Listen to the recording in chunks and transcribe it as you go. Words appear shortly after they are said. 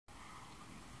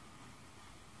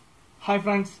Hi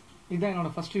friends, this is my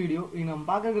first video. We will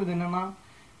talk about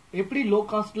how low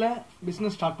cost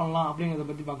business start பண்ணலாம்.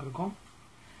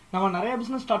 நம்ம நிறைய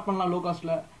business start பண்ணலாம் low cost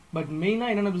but main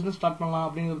என்னென்ன business start பண்ணலாம்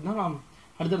அப்படிங்கிறது தான் நான்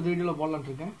அடுத்த வீடியோல போடலாம்னு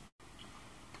இருக்கேன்.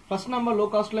 First நம்ம low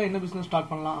cost என்ன business start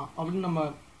பண்ணலாம் அப்படினு நம்ம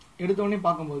எடுத்த உடனே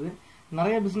பாக்கும்போது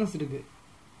நிறைய business இருக்கு.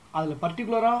 அதுல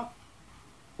பர்టిక్యులரா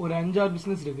ஒரு 5-6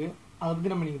 business இருக்கு. அத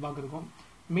பத்தி நம்ம நீங்க பாக்குறோம்.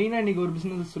 மெயினா இன்னைக்கு ஒரு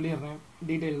business சொல்லிறேன்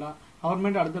டீடைலா.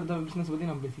 அப்புறமேட்டு அடுத்த business பத்தி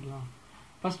நம்ம பேசிக்கலாம்.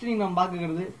 ஃபர்ஸ்ட் நீங்க நம்ம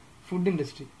பார்க்கிறது ஃபுட்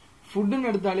இண்டஸ்ட்ரி. ஃபுட்னு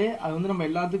எடுத்தாலே அது வந்து நம்ம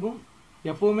எல்லாத்துக்கும்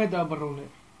எப்பவுமே தேவைப்படுற ஒன்று.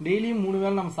 டெய்லியும் 3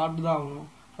 வேளை நம்ம சாப்பிட்டு தான் ஆகணும்.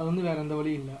 அது வந்து வேற எந்த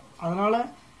வழியும் இல்லை. அதனால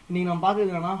இன்னைக்கு நம்ம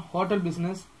பார்க்கறது என்னன்னா ஹோட்டல்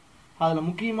பிசினஸ். அதுல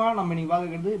முக்கியமா நம்ம இன்னைக்கு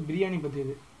பார்க்கறது பிரியாணி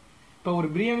பத்தியது. இப்போ ஒரு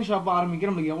பிரியாணி ஷாப்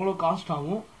ஆரம்பிக்க நமக்கு எவ்வளவு காஸ்ட்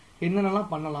ஆகும்,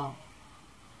 என்னென்னலாம் பண்ணலாம்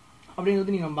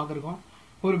அப்படிங்கிறது நீங்க நம்ம பார்க்கறோம்.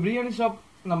 ஒரு பிரியாணி ஷாப்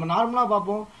நம்ம நார்மலா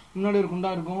பார்ப்போம், முன்னாடி ஒரு குண்டா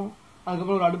இருக்கும்,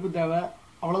 அதுக்கப்புறம் ஒரு அடுப்பு தேவை,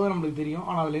 அவ்வளவுதான் நம்மளுக்கு தெரியும்.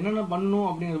 ஆனா அதுல என்னென்ன பண்ணணும்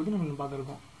அப்படிங்கறத பத்தி நம்ம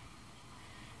பார்த்திருக்கோம்.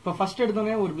 இப்ப ஃபர்ஸ்ட்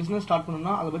எடுத்தோடனே ஒரு பிசினஸ் ஸ்டார்ட்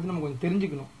பண்ணணும்னா அதை பத்தி நம்ம கொஞ்சம்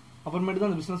தெரிஞ்சுக்கணும். அப்புறமேட்டு தான்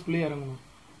அந்த பிசினஸ்க்குள்ளே இறங்கணும்.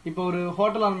 இப்போ ஒரு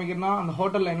ஹோட்டல் ஆரம்பிக்கிறோம்னா அந்த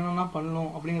ஹோட்டல்ல என்னென்ன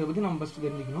பண்ணணும் அப்படிங்கறத பத்தி நம்ம ஃபர்ஸ்ட்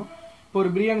தெரிஞ்சுக்கணும். இப்போ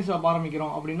ஒரு பிரியாணி ஷாப்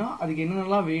ஆரம்பிக்கிறோம் அப்படின்னா அதுக்கு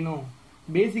என்னென்னலாம் வேணும்,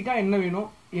 பேசிக்கா என்ன வேணும்,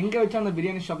 எங்க வச்சா அந்த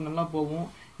பிரியாணி ஷாப் நல்லா போகும்,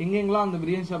 எங்கெங்கெல்லாம் அந்த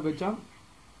பிரியாணி ஷாப் வச்சா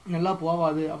நல்லா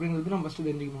போவாது அப்படிங்கறது நம்ம ஃபர்ஸ்ட்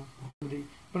தெரிஞ்சுக்கணும்.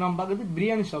 இப்போ நம்ம பார்க்கறது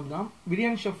பிரியாணி ஷாப் தான்.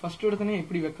 பிரியாணி ஷாப் ஃபர்ஸ்ட் எடுத்தோடனே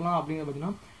எப்படி வைக்கலாம் அப்படிங்கறத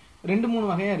பாத்தீங்கன்னா 2-3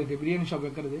 வகையா இருக்கு பிரியாணி ஷாப்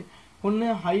வைக்கிறது. ஒன்னு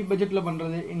ஹை பட்ஜெட்ல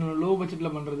பண்றது, இன்னொன்னு லோ பட்ஜெட்ல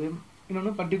பண்றது,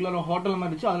 இன்னொன்னு பர்டிகுலரா ஹோட்டல்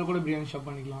மாதிரி வச்சு அதுல கூட பிரியாணி ஷாப்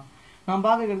பண்ணிக்கலாம். நான்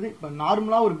பாக்குறது இப்ப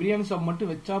நார்மலா ஒரு பிரியாணி ஷாப்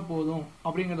மட்டும் வச்சா போதும்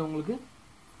அப்படிங்கறது உங்களுக்கு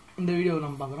இந்த வீடியோ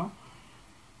நம்ம பாக்குறோம்.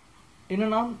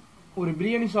 என்னன்னா ஒரு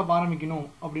பிரியாணி ஷாப் ஆரம்பிக்கணும்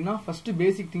அப்படின்னா ஃபர்ஸ்ட்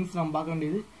பேசிக் திங்ஸ் நம்ம பார்க்க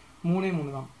வேண்டியது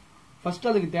 3 தான். ஃபர்ஸ்ட்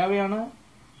அதுக்கு தேவையான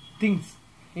திங்ஸ்,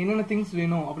 என்னென்ன திங்ஸ்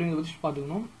வேணும் அப்படிங்கறத வச்சு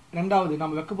பாத்துக்கணும். ரெண்டாவது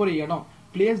நம்ம வைக்க போற இடம்,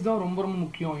 பிளேஸ் தான் ரொம்ப ரொம்ப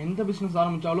முக்கியம். எந்த பிசினஸ்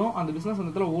ஆரம்பிச்சாலும் அந்த பிசினஸ் அந்த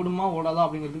இடத்துல ஓடுமா ஓடாதா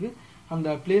அப்படிங்கிறதுக்கு அந்த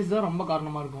பிளேஸ் தான் ரொம்ப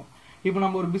காரணமா இருக்கும். இப்போ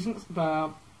நம்ம ஒரு பிசினஸ்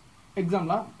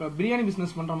எக்ஸாம்பிளா இப்போ பிரியாணி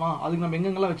பிசினஸ் பண்றோமா, அதுக்கு நம்ம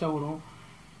எங்கெங்கெல்லாம் வச்சா ஓடும்.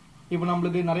 இப்போ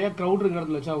நம்மளுக்கு நிறைய கிரௌட் இருக்கிற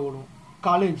இடத்துல வச்சா ஓடும்.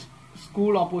 காலேஜ்,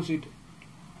 ஸ்கூல் ஆப்போசிட்,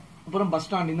 அப்புறம் பஸ்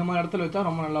ஸ்டாண்ட், இந்த மாதிரி இடத்துல வச்சா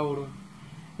ரொம்ப நல்லா ஓடும்.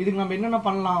 இதுக்கு நம்ம என்னென்ன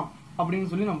பண்ணலாம்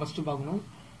அப்படின்னு சொல்லி நம்ம ஃபர்ஸ்ட் பார்க்கணும்.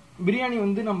 பிரியாணி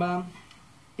வந்து நம்ம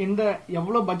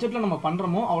எவ்வளவு பட்ஜெட்ல நம்ம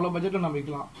பண்றோமோ அவ்வளவு பட்ஜெட்ல நம்ம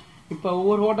விற்கலாம். இப்ப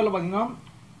ஒவ்வொரு ஹோட்டல்ல பாத்தீங்கன்னா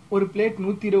ஒரு பிளேட்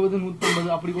 120,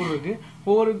 150 அப்படி கூட இருக்கு.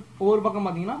 ஒவ்வொரு பக்கம்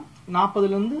பாத்தீங்கன்னா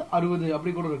 40ல இருந்து 60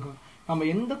 அப்படி கூட இருக்கு. நம்ம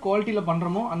எந்த குவாலிட்டியில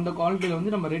பண்றோமோ அந்த குவாலிட்டியில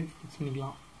வந்து நம்ம ரேட் பிக்ஸ்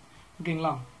பண்ணிக்கலாம்.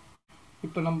 ஓகேங்களா?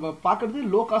 இப்ப நம்ம பாக்குறது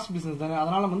லோ காஸ்ட் பிசினஸ் தானே,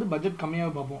 அதனால வந்து பட்ஜெட்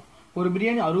கம்மியாவே பார்ப்போம். ஒரு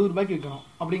பிரியாணி 60 ரூபாய்க்கு விற்கணும்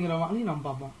அப்படிங்கிற மாதிரி நம்ம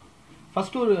பார்ப்போம்.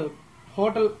 ஃபர்ஸ்ட் ஒரு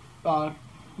ஹோட்டல்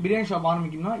பிரியாணி ஷாப்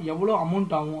ஆரம்பிக்கணும்னா எவ்வளவு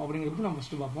அமௌண்ட் ஆகும் அப்படிங்கிறது நம்ம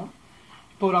ஃபர்ஸ்ட் பார்ப்போம்.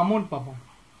 இப்போ ஒரு அமௌண்ட் பார்ப்போம்.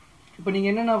 இப்போ நீங்க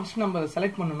என்னென்ன ஃபர்ஸ்ட் நம்ம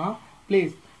செலக்ட் பண்ணணும்னா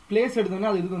பிளேஸ் எடுத்தோம்னா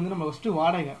அது இதுக்கு வந்து நம்ம ஃபர்ஸ்ட்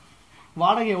வாடகை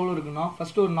எவ்வளவு இருக்குன்னா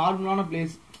ஃபர்ஸ்ட் ஒரு நார்மலான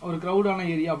பிளேஸ், ஒரு கிரௌடான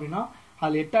ஏரியா அப்படின்னா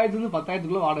அது 8,000 இருந்து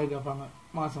 10,000 வாடகை கேட்பாங்க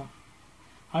மாசம்.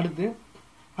 அடுத்து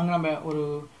அங்க நம்ம ஒரு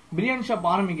பிரியாணி ஷாப்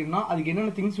ஆரம்பிக்கணும்னா அதுக்கு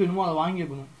என்னென்ன திங்ஸ் வேணுமோ அதை வாங்கி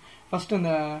வைக்கணும். ஃபர்ஸ்ட்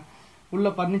அந்த உள்ள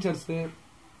பர்னிச்சர்ஸ்,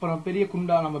 அப்புறம் பெரிய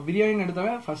குண்டா. நம்ம பிரியாணி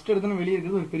எடுத்தாவே ஃபர்ஸ்ட் எடுத்தோன்னு வெளியே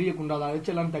இருக்கிறது ஒரு பெரிய குண்டா, அதை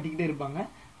வச்சு எல்லாரும் தட்டிக்கிட்டே இருப்பாங்க.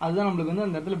 அதுதான் நம்மளுக்கு வந்து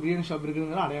அந்த இடத்துல பிரியாணி ஷாப்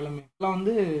இருக்குங்கிற அடையாளமே. இதெல்லாம்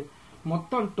வந்து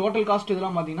மொத்தம் டோட்டல் காஸ்ட்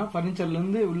இதெல்லாம் பாத்தீங்கன்னா பர்னிச்சர்ல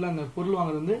இருந்து உள்ள அந்த பொருள்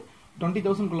வாங்குறது வந்து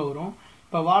 20,000 வரும்.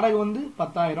 இப்ப வாடகை வந்து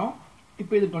 10,000,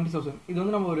 இப்ப இது 20,000. இது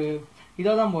வந்து நம்ம ஒரு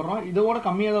இதான் போடுறோம். இதோட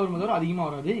கம்மியா தான் வரும், அதிகமா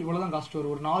வராது. இவ்வளவுதான் காஸ்ட்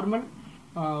வரும் ஒரு நார்மல்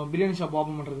பிரியாணி ஷாப்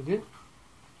ஓபன் பண்றதுக்கு.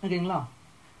 ஓகேங்களா?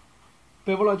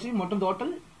 இப்ப எவ்வளவு ஆச்சு மொத்தம்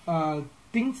டோட்டல்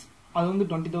திங்ஸ், அது வந்து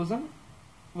 20,000,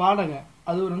 வாடகை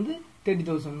அது வந்து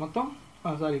 30,000, மொத்தம்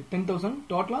 10,000,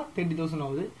 டோட்டலா 30,000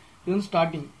 ஆகுது. இது வந்து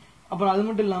ஸ்டார்டிங். அப்புறம் அது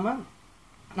மட்டும் இல்லாம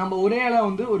நம்ம ஒரே ஆளா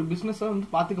வந்து ஒரு பிசினஸ் வந்து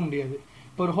பாத்துக்க முடியாது.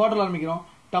 இப்போ ஒரு ஹோட்டல் ஆரம்பிக்கிறோம்,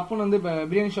 டப்புன்னு வந்து இப்ப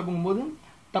பிரியாணி ஷாப்புங்கும் போது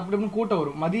டப்புன்னு கூட்டம்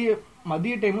வரும்.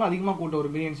 மதிய டைம்ல அதிகமா கூட்டம்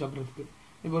வரும் பிரியாணி சாப்பிட்றதுக்கு.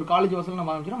 இப்போ ஒரு காலேஜ் வாசல்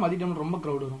நம்ம ஆரம்பிச்சோம்னா மதிய டைம்ல ரொம்ப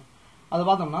கிரௌட் வரும். அதை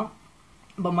பார்த்தோம்னா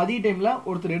இப்ப மதிய டைம்ல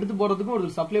ஒருத்தர் எடுத்து போறதுக்கும்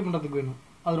ஒருத்தர் சப்ளை பண்றதுக்கு வேணும்.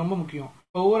 அது ரொம்ப முக்கியம்.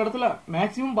 ஒவ்வொரு இடத்துல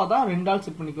மேக்சிமம் பார்த்தா 2 ஆள்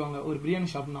செட் பண்ணிக்குவாங்க ஒரு பிரியாணி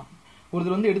ஷாப்னா.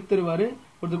 ஒருத்தர் வந்து எடுத்து தருவாரு,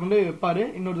 ஒருத்தர் கொண்டு வைப்பாரு,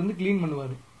 இன்னொருத்தர் வந்து கிளீன்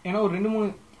பண்ணுவாரு. ஏன்னா ஒரு 2-3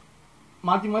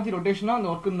 மாத்தி ரொட்டேஷனா அந்த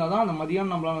ஒர்க் இருந்தாதான் அந்த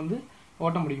மதியானம் நம்மளால வந்து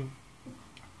ஓட்ட முடியும்.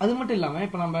 அது மட்டும் இல்லாம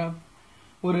இப்ப நம்ம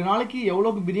ஒரு நாளைக்கு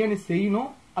எவ்வளவுக்கு பிரியாணி செய்யணும்,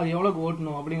 அது எவ்வளவுக்கு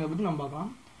ஓட்டணும் அப்படிங்கறத பத்தி நம்ம பார்க்கலாம்.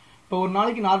 இப்ப ஒரு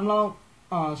நாளைக்கு நார்மலா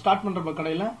ஸ்டார்ட் பண்ற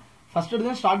கடையில ஃபர்ஸ்ட்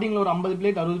எடுத்து ஸ்டார்டிங்ல ஒரு 50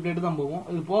 பிளேட் 60 பிளேட் தான் போகும்.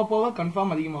 இது போக போக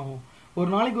கன்ஃபார்ம் அதிகமாகும். ஒரு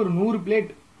நாளைக்கு ஒரு 100 பிளேட்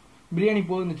பிரியாணி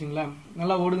போகுதுன்னு வச்சுங்களேன்,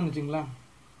 நல்லா ஓடுதுன்னு வச்சுங்களேன்,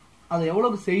 அதை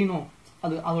எவ்வளவுக்கு செய்யணும்,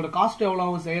 அதோட காஸ்ட்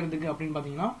எவ்வளவு செய்யறதுக்கு அப்படின்னு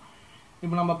பாத்தீங்கன்னா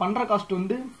இப்ப நம்ம பண்ற காஸ்ட்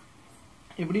வந்து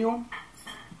எப்படியும்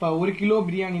இப்ப 1 கிலோ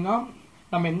பிரியாணினா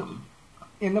நம்ம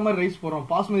எந்த மாதிரி ரைஸ் போடுறோம்,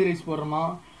 பாஸ்மதி ரைஸ் போடுறோமா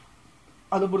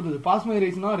அதை பொறுத்தது. பாஸ்மதி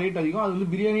ரைஸ்னா ரேட் அதிகம். அது வந்து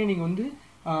பிரியாணியை நீங்க வந்து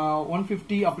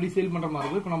 150 அப்படி சேல் பண்ற மாதிரி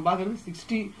இருக்கும். இப்போ நம்ம பார்க்கறது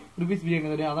 60 ருபீஸ் பிரியாணி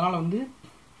கிடையாது. அதனால வந்து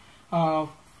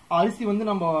அரிசி வந்து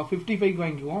நம்ம 55க்கு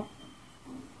வாங்கிக்குவோம்.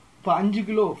 இப்போ 5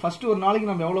 கிலோ ஃபர்ஸ்ட் ஒரு நாளைக்கு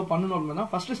நம்ம எவ்வளவு பண்ணணும் அப்படின்னா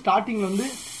ஃபர்ஸ்ட் ஸ்டார்டிங்ல வந்து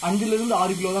 5ல இருந்து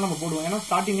 6 கிலோ தான் நம்ம போடுவோம். ஏன்னா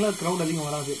ஸ்டார்டிங்ல கிரௌட் அதிகம்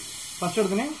வராது. ஃபர்ஸ்ட்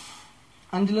எடுத்தனே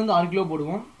 5ல இருந்து 6 கிலோ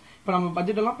போடுவோம். இப்போ நம்ம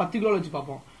பட்ஜெட் எல்லாம் 10 கிலோ வச்சு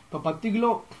பார்ப்போம். இப்போ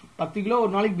 10 கிலோ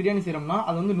ஒரு நாளைக்கு பிரியாணி செய்யறோம்னா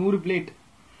அது வந்து 100 பிளேட்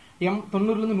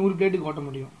 90ல இருந்து 100 பிளேட்டுக்கு ஓட்ட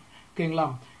முடியும். ஓகேங்களா?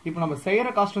 இப்போ நம்ம செய்யற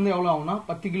காஸ்ட் வந்து எவ்வளவு ஆகும்னா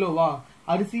 10 கிலோவா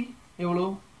அரிசி எவ்வளோ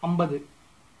 50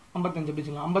 55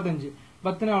 பிடிச்சிக்கலாம். 55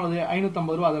 10 எவ்வளவு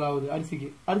 550 ரூபா அதில் ஆகுது. அரிசிக்கு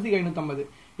 550.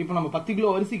 இப்போ நம்ம 10 கிலோ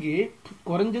அரிசிக்கு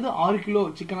குறைஞ்சது 6 கிலோ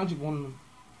சிக்கனாச்சு போடணும்.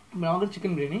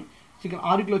 சிக்கன் பிரியாணி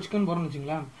 6 கிலோ சிக்கன் போறோம்னு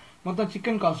வச்சுங்களேன். மொத்தம்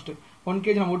சிக்கன் காஸ்ட் 1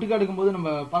 கேஜி நம்ம ஒட்டுக்கா எடுக்கும்போது நம்ம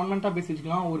பர்மனண்டா பேசி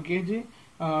வச்சுக்கலாம். 1 கேஜி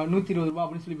 120 ரூபாய்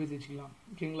அப்படின்னு சொல்லி பேசி வச்சுக்கலாம்.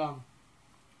 ஓகேங்களா?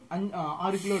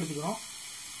 6 கிலோ எடுத்துக்கிறோம்.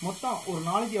 மொத்தம் ஒரு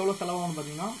நாளைக்கு எவ்வளவு செலவாகும்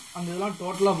பாத்தீங்கன்னா அந்த இதெல்லாம்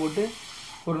டோட்டலா போட்டு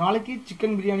ஒரு நாளைக்கு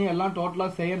சிக்கன் பிரியாணி எல்லாம் டோட்டலா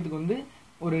செய்யறதுக்கு வந்து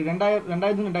ஒரு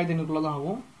 2500 தான்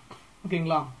ஆகும்.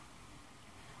 ஓகேங்களா?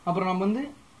 அப்புறம் நம்ம வந்து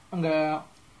அங்க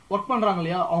ஒர்க் பண்றாங்க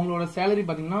இல்லையா அவங்களோட சேலரி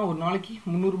பாத்தீங்கன்னா ஒரு நாளைக்கு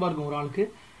 300 ரூபாய் இருக்கும்.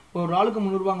 ஒரு ஆளுக்கு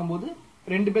 300 ரூபாங்கும் போது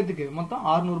 2 பேத்துக்கு மொத்தம்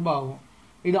 600 ரூபாய் ஆகும்.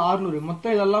 இது 600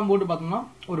 மொத்தம் இதெல்லாம் போட்டு பார்த்தோம்னா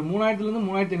ஒரு 3000ல இருந்து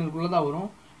 3500 தான் வரும்.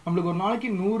 நம்மளுக்கு ஒரு நாளைக்கு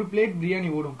 100 பிளேட் பிரியாணி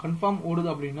ஓடும். கன்ஃபார்ம்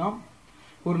ஓடுது அப்படின்னா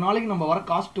ஒரு நாளைக்கு நம்ம வர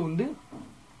காஸ்ட் வந்து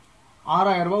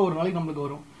 6000 ரூபாய் ஒரு நாளைக்கு நம்மளுக்கு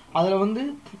வரும். அதுல வந்து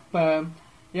இப்ப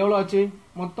எவ்வளவு ஆச்சு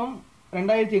மொத்தம்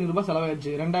 2500 ரூபாய்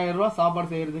செலவாயிடுச்சு. 2000 ரூபாய்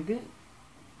சாப்பாடு செய்யறதுக்கு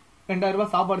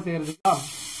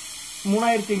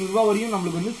 3500 ரூபாய் வரையும்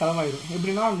நம்மளுக்கு வந்து செலவாயிடும்.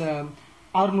 எப்படின்னா அந்த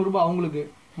 600 ரூபாய் அவங்களுக்கு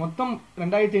மொத்தம்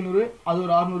 2500 அது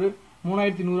ஒரு 600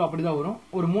 3100 அப்படிதான் வரும்.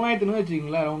 ஒரு 3100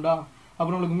 வச்சுக்கீங்களா ரவுண்டா.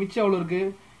 அப்புறம் நம்மளுக்கு மிச்சம் எவ்வளவு இருக்கு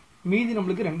மீதி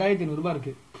நம்மளுக்கு 2500 ரூபாய்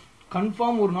இருக்கு.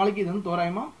 கன்ஃபார்ம் ஒரு நாளைக்கு இது வந்து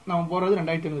தோராயமா நம்ம போறது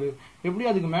 2500. எப்படி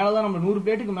அதுக்கு மேலதான் நம்ம 100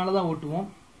 பிளேட்டுக்கு மேலதான் ஓட்டுவோம்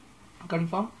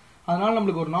கன்ஃபார்ம். அதனால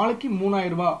நம்மளுக்கு ஒரு நாளைக்கு 3000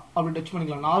 ரூபாய் அப்படி டச்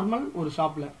பண்ணிக்கலாம் நார்மல் ஒரு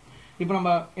ஷாப்ல. இப்ப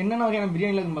நம்ம என்னென்ன வகையான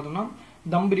பிரியாணி இருக்குன்னு பார்த்தோம்னா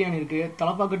தம் பிரியாணி இருக்கு,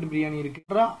 தலப்பாக்கட்டு பிரியாணி இருக்கு,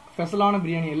 ஸ்பெஷலான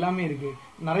பிரியாணி எல்லாமே இருக்கு.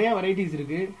 நிறைய வெரைட்டிஸ்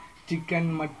இருக்கு. சிக்கன்,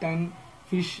 மட்டன்,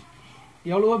 ஃபிஷ்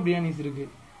எவ்வளவோ பிரியாணிஸ் இருக்கு.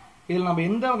 இதுல நம்ம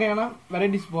எந்த வகையான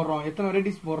வெரைட்டிஸ் போடுறோம் எத்தனை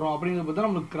வெரைட்டிஸ் போடுறோம் அப்படிங்கறத பத்தி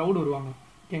நம்மளுக்கு கிரௌட் வருவாங்க.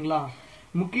 ஓகேங்களா?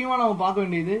 முக்கியமா நம்ம பார்க்க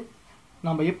வேண்டியது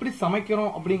நம்ம எப்படி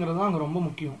சமைக்கிறோம் அப்படிங்கறது தான் அங்க ரொம்ப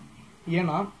முக்கியம்.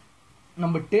 ஏன்னா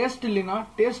நம்ம டேஸ்ட் இல்லைன்னா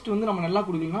டேஸ்ட் வந்து நம்ம நல்லா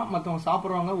கொடுக்கலன்னா மற்றவங்க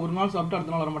சாப்பிட்றவங்க ஒரு நாள் சாப்பிட்டு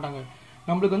அடுத்த நாள் வரமாட்டாங்க.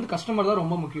 நம்மளுக்கு வந்து கஸ்டமர் தான்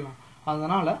ரொம்ப முக்கியம்.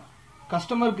 அதனால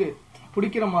கஸ்டமருக்கு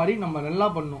பிடிக்கிற மாதிரி நம்ம நல்லா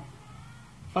பண்ணணும்.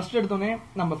 ஃபர்ஸ்ட் எடுத்தோடனே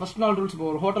நம்ம ஃபர்ஸ்ட் நாள் ரூல்ஸ்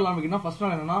ஒரு ஹோட்டல் ஆரம்பிக்கணும்னா ஃபர்ஸ்ட்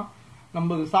நாள் என்னன்னா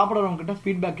நம்ம சாப்பிட்றவங்க கிட்ட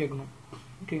ஃபீட்பேக் கேட்கணும்.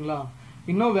 ஓகேங்களா?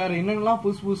 இன்னும் வேற என்னென்னலாம்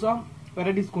புதுசா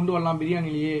வெரைட்டிஸ் கொண்டு வரலாம்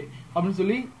பிரியாணிலேயே அப்படின்னு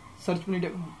சொல்லி சர்ச் பண்ணிட்டு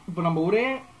இப்போ நம்ம ஒரே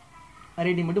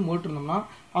வெரைட்டி மட்டும் போட்டு இருந்தோம்னா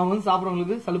அவங்க வந்து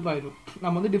சாப்பிட்றவங்களுக்கு சலுப்பாயிடும்.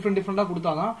 நம்ம வந்து டிஃப்ரெண்டா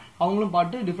கொடுத்தாதான் அவங்களும்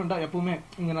பாட்டு டிஃப்ரெண்டா எப்பவுமே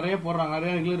இங்க நிறைய போடுறாங்க,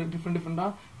 நிறைய ரெகுலர் டிஃப்ரெண்டா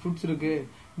ஃபுட்ஸ் இருக்கு,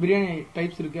 பிரியாணி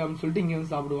டைப்ஸ் இருக்கு அப்படின்னு சொல்லிட்டு இங்க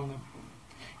வந்து சாப்பிடுவாங்க.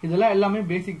 இதெல்லாம் எல்லாமே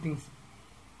பேசிக் திங்ஸ்.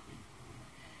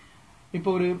 இப்போ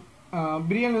ஒரு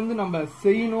பிரியாணி வந்து நம்ம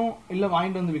செய்யணும் இல்ல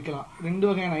வாங்கிட்டு வந்து விற்கலாம். 2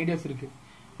 வகையான ஐடியாஸ் இருக்கு.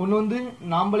 ஒன்னு வந்து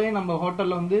நாமளே நம்ம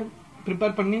ஹோட்டல்ல வந்து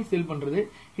ப்ரிப்பேர் பண்ணி சேல் பண்றது.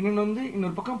 இன்னொன்னு வந்து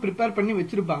இன்னொரு பக்கம் ப்ரிப்பேர் பண்ணி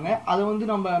வச்சிருப்பாங்க, அதை வந்து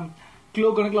நம்ம கிலோ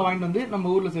கணக்குல வாங்கிட்டு வந்து நம்ம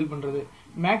ஊர்ல சேல் பண்றது.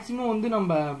 மேக்சிமம் வந்து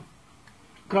நம்ம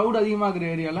கிரௌட் அதிகமாகிற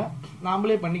ஏரியால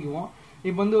நாமளே பண்ணிக்குவோம்.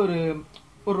 இப்போ வந்து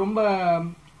ஒரு ரொம்ப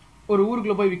ஒரு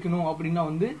ஊருக்குள்ள போய் விற்கணும் அப்படின்னா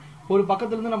வந்து ஒரு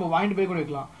பக்கத்துல இருந்து நம்ம வாங்கிட்டு போய் கூட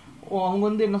வைக்கலாம். அவங்க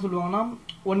வந்து என்ன சொல்லுவாங்கன்னா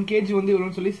 1 கேஜி வந்து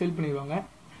இவ்வளோன்னு சொல்லி சேல் பண்ணிடுவாங்க.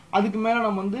 அதுக்கு மேல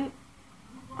நம்ம வந்து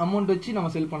அமௌண்ட் வச்சு நம்ம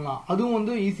சேல் பண்ணலாம். அதுவும்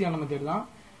வந்து ஈஸியான மெத்தட் தான்.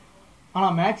 ஆனா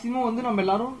மேக்சிமம் வந்து நம்ம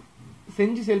எல்லாரும்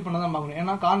செஞ்சு சேல் பண்ணதான் பார்க்கணும்.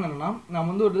 ஏன்னா காரணம் என்னன்னா நம்ம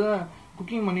வந்து ஒரு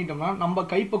குக்கிங் பண்ணிட்டோம்னா நம்ம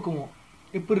கைப்பக்குவோம்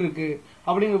எப்படி இருக்கு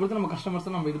அப்படிங்கிற பொறுத்து நம்ம கஸ்டமர்ஸ்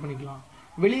நம்ம இது பண்ணிக்கலாம்.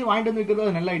 வெளியே வாங்கிட்டு வந்து வைக்கிறது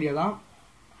அது நல்ல ஐடியா தான்.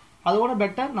 அதோட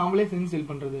பெட்டர் நாமளே செஞ்சு சேல்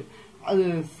பண்றது. அது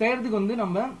செய்யறதுக்கு வந்து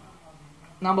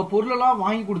நம்ம பொருளெல்லாம்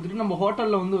வாங்கி கொடுத்துட்டு நம்ம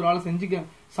ஹோட்டல்ல வந்து ஒரு ஆள்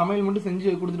சமையல் மட்டும் செஞ்சு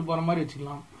கொடுத்துட்டு போற மாதிரி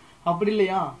வச்சுக்கலாம். அப்படி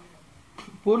இல்லையா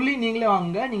பொருளையும் நீங்களே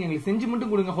வாங்க, நீங்க எங்களுக்கு செஞ்சு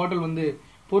மட்டும் கொடுங்க, ஹோட்டல் வந்து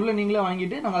பொருளை நீங்களே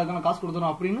வாங்கிட்டு நாங்க அதுக்கான காசு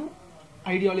கொடுத்துறோம் அப்படின்னு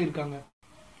ஐடியாவில இருக்காங்க.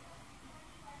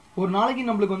 ஒரு நாளைக்கு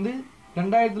நம்மளுக்கு வந்து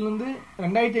 2500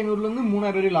 இருந்து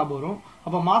 3000 வரை லாபம் வரும்.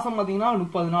 அப்ப மாசம் பாத்தீங்கன்னா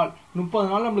 30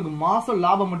 நாள் நம்மளுக்கு மாசம்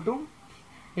லாபம் மட்டும்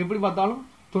எப்படி பார்த்தாலும்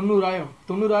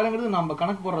 90,000 நம்ம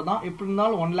கணக்கு போடுறதுதான். எப்படி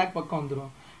இருந்தாலும் 1 lakh பக்கம்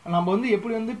வந்துடும். நம்ம வந்து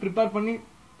எப்படி வந்து ப்ரிப்பேர் பண்ணி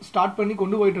ஸ்டார்ட் பண்ணி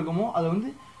கொண்டு போயிட்டு இருக்கோமோ அதை வந்து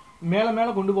மேல மேல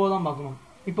கொண்டு போகதான் பார்க்கணும்.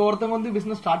 இப்போ ஒருத்தவங்க வந்து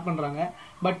பிசினஸ் ஸ்டார்ட் பண்றாங்க,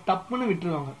 பட் டப்புன்னு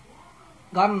விட்டுருவாங்க.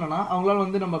 காரணம் என்னன்னா அவங்களால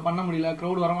வந்து நம்ம பண்ண முடியல,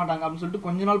 கிரௌட் வரமாட்டாங்க அப்படின்னு சொல்லிட்டு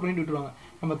கொஞ்ச நாள் பண்ணிட்டு விட்டுருவாங்க.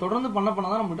 நம்ம தொடர்ந்து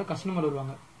பண்ணதான் நம்மகிட்ட கஸ்டமர்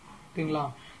வருவாங்க. ஓகேங்களா?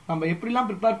 நம்ம எப்படிலாம்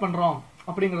ப்ரிப்பேர் பண்றோம்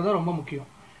அப்படிங்கறது ரொம்ப முக்கியம்.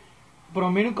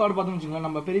 அப்புறம் மெனு கார்டு பார்த்தோம்னு வச்சுக்கோங்க,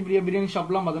 நம்ம பெரிய பெரிய பிரியாணி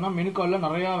ஷாப்லாம் பார்த்தோம்னா மெனு கார்டுல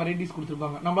நிறைய வெரைட்டிஸ்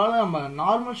கொடுத்துருப்பாங்க. நம்ம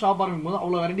நார்மல் ஷாப் ஆரம்பிக்கும் போது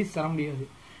அவ்வளவு வெரைட்டிஸ் தர முடியாது.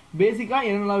 பேசிக்கா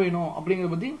என்னெல்லாம் வேணும்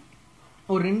அப்படிங்கறத பத்தி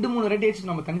ஒரு 2-3 வெரைட்டிஸ்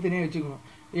நம்ம தனித்தனியாக வச்சுக்கணும்.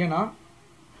 ஏன்னா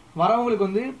வரவங்களுக்கு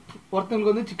வந்து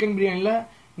ஒருத்தவங்களுக்கு வந்து சிக்கன் பிரியாணியில்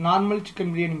நார்மல்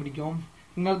சிக்கன் பிரியாணி பிடிக்கும்,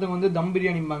 இன்னொருத்தவங்க வந்து தம்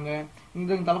பிரியாணிம்பாங்க,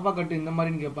 இன்னொருத்தவங்க தலப்பாக்கட்டு இந்த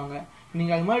மாதிரின்னு கேட்பாங்க.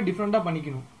 நீங்கள் அது மாதிரி டிஃப்ரெண்ட்டாக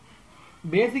பண்ணிக்கணும்.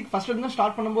 பேசிக் ஃபர்ஸ்ட் இருந்து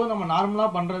ஸ்டார்ட் பண்ணும்போது நம்ம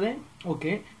நார்மலாக பண்ணுறதே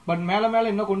ஓகே, பட் மேலே மேலே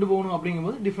இன்னும் கொண்டு போகணும்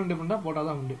அப்படிங்கும்போது டிஃப்ரெண்ட்டாக போட்டால்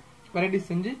தான் உண்டு. வெரைட்டிஸ்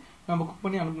செஞ்சு நம்ம குக்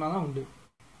பண்ணி அனுப்புனா தான் உண்டு.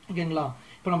 ஓகேங்களா?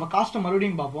 இப்போ நம்ம காஸ்ட்டை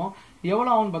மறுபடியும் பார்ப்போம். எவ்வளோ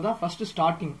ஆகும்னு பார்த்தா ஃபர்ஸ்ட்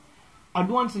ஸ்டார்டிங்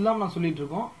அட்வான்ஸ் இல்லாமல் நான் சொல்லிட்டு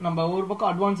இருக்கோம். நம்ம ஒரு பக்கம்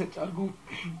அட்வான்ஸ் எக்ஸ்ட்ரா இருக்கும்,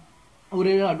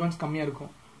 ஒரு அட்வான்ஸ் கம்மியாக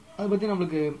இருக்கும். அதை பற்றி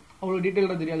நம்மளுக்கு அவ்வளோ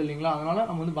டீட்டெயிலாக தெரியாது இல்லைங்களா? அதனால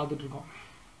நம்ம வந்து பார்த்துட்டு இருக்கோம்.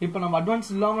 இப்போ நம்ம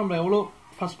அட்வான்ஸ் இல்லாமல் நம்ம எவ்வளோ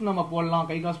ஃபர்ஸ்ட் நம்ம போடலாம்,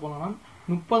 கை காசு போடலாம்னா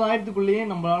 30,000க்குள்ளேயே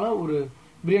நம்மளால ஒரு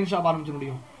பிரியாணி ஷாப் ஆரம்பிச்ச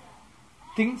முடியும்.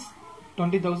 திங்ஸ்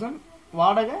 20,000,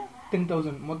 வாடகை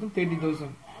 10,000, மொத்தம்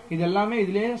 30,000. இது எல்லாமே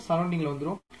இதுலேயே சரௌண்டிங்கில்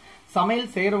வந்துடும். சமையல்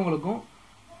செய்கிறவங்களுக்கும்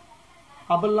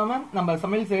அப்போ இல்லாமல் நம்ம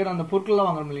சமையல் செய்கிற அந்த பொருட்கள்லாம்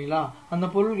வாங்குறோம் இல்லைங்களா, அந்த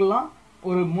பொருட்கள்லாம்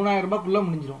ஒரு 3,000 ரூபாய்க்குள்ளே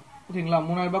முடிஞ்சிடும். ஓகேங்களா?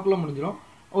 3,000 ரூபாய்க்குள்ளே முடிஞ்சிடும்.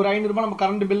 ஒரு 500 ரூபாய் நம்ம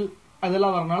கரண்ட் பில்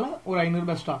அதெல்லாம் வரனால ஒரு 500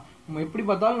 ரூபாய் எக்ஸ்ட்ரா. நம்ம எப்படி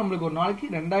பார்த்தாலும் நம்மளுக்கு ஒரு நாளைக்கு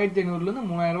 2,500லேருந்து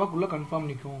 3,000 ரூபாய்க்குள்ளே கன்ஃபார்ம்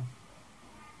நிற்கும்.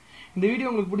 இந்த வீடியோ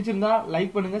உங்களுக்கு பிடிச்சிருந்தா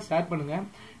லைக் பண்ணுங்க, ஷேர் பண்ணுங்க.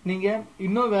 நீங்க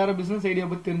இன்னும் வேற பிசினஸ் ஐடியா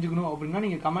பத்தி தெரிஞ்சுக்கணும் அப்படின்னா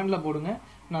நீங்க கமெண்ட்ல போடுங்க,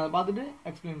 நான் அதை பார்த்துட்டு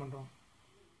எக்ஸ்பிளைன் பண்றோம்.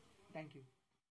 தேங்க்யூ.